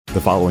The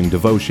following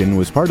devotion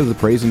was part of the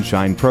Praise and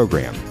Shine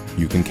program.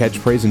 You can catch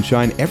Praise and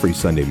Shine every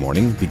Sunday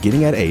morning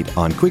beginning at 8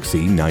 on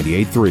Quixie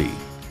 98.3.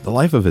 The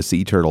life of a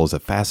sea turtle is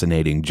a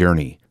fascinating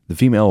journey. The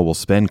female will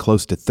spend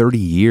close to 30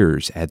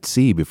 years at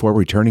sea before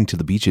returning to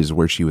the beaches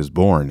where she was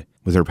born.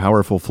 With her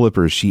powerful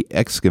flippers, she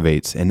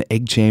excavates an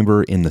egg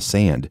chamber in the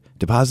sand,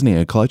 depositing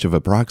a clutch of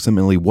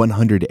approximately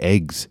 100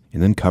 eggs,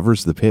 and then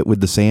covers the pit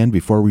with the sand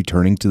before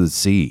returning to the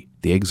sea.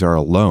 The eggs are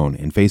alone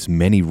and face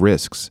many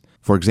risks.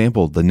 For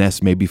example, the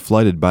nest may be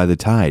flooded by the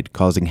tide,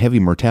 causing heavy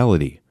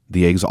mortality.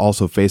 The eggs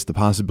also face the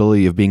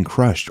possibility of being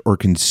crushed or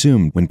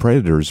consumed when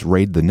predators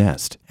raid the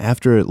nest.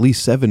 After at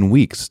least 7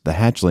 weeks, the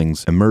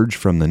hatchlings emerge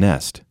from the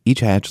nest. Each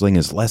hatchling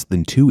is less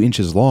than 2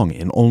 inches long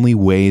and only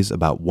weighs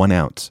about 1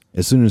 ounce.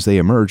 As soon as they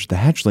emerge, the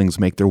hatchlings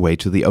make their way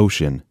to the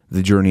ocean.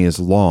 The journey is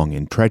long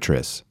and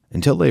treacherous.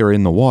 Until they are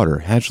in the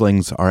water,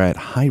 hatchlings are at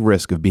high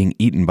risk of being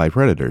eaten by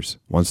predators.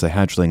 Once the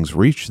hatchlings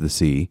reach the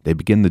sea, they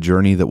begin the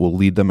journey that will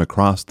lead them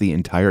across the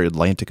entire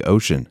Atlantic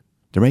Ocean.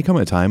 There may come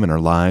a time in our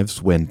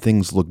lives when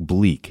things look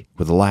bleak,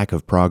 with a lack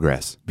of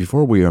progress.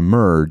 Before we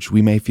emerge,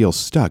 we may feel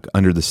stuck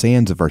under the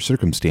sands of our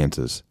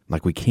circumstances,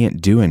 like we can't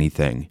do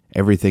anything.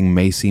 Everything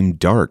may seem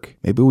dark.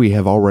 Maybe we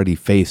have already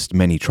faced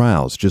many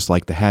trials, just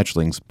like the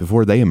hatchlings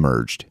before they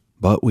emerged.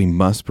 But we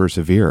must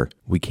persevere.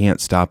 We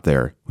can't stop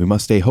there. We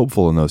must stay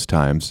hopeful in those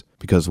times,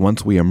 because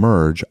once we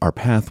emerge, our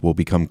path will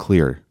become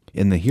clear.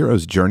 In The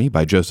Hero's Journey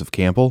by Joseph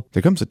Campbell,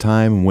 there comes a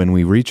time when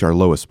we reach our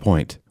lowest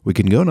point. We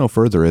can go no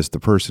further as the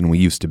person we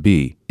used to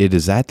be. It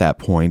is at that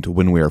point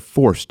when we are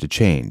forced to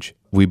change.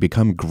 We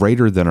become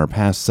greater than our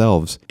past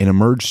selves and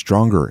emerge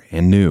stronger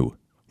and new.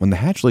 When the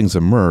hatchlings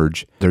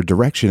emerge, their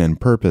direction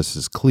and purpose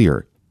is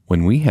clear.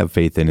 When we have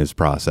faith in His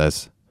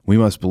process, we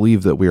must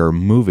believe that we are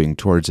moving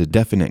towards a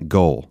definite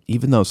goal.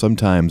 Even though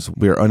sometimes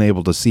we are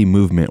unable to see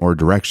movement or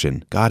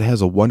direction, God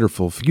has a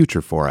wonderful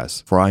future for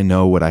us. For I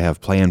know what I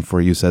have planned for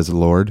you, says the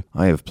Lord.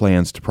 I have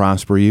plans to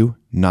prosper you,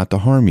 not to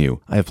harm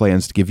you. I have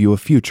plans to give you a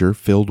future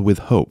filled with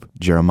hope.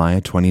 Jeremiah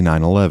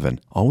 29:11.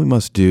 All we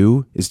must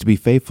do is to be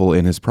faithful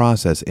in His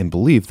process and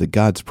believe that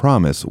God's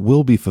promise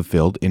will be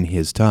fulfilled in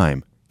His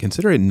time.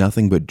 Consider it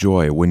nothing but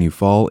joy when you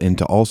fall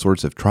into all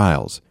sorts of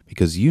trials,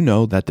 because you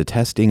know that the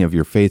testing of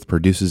your faith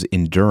produces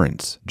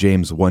endurance.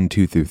 James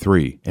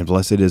 1:2-3. And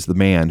blessed is the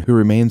man who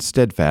remains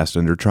steadfast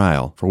under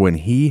trial, for when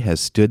he has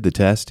stood the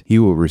test, he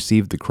will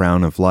receive the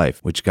crown of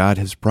life, which God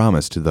has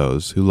promised to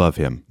those who love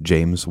Him.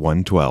 James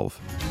 1:12.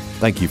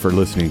 Thank you for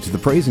listening to the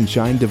Praise and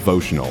Shine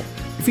devotional.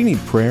 If you need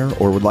prayer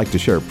or would like to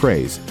share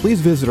praise, please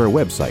visit our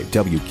website,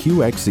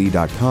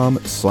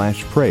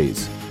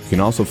 wqxe.com/praise. You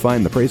can also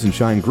find the Praise and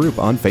Shine group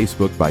on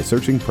Facebook by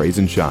searching Praise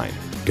and Shine.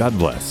 God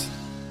bless.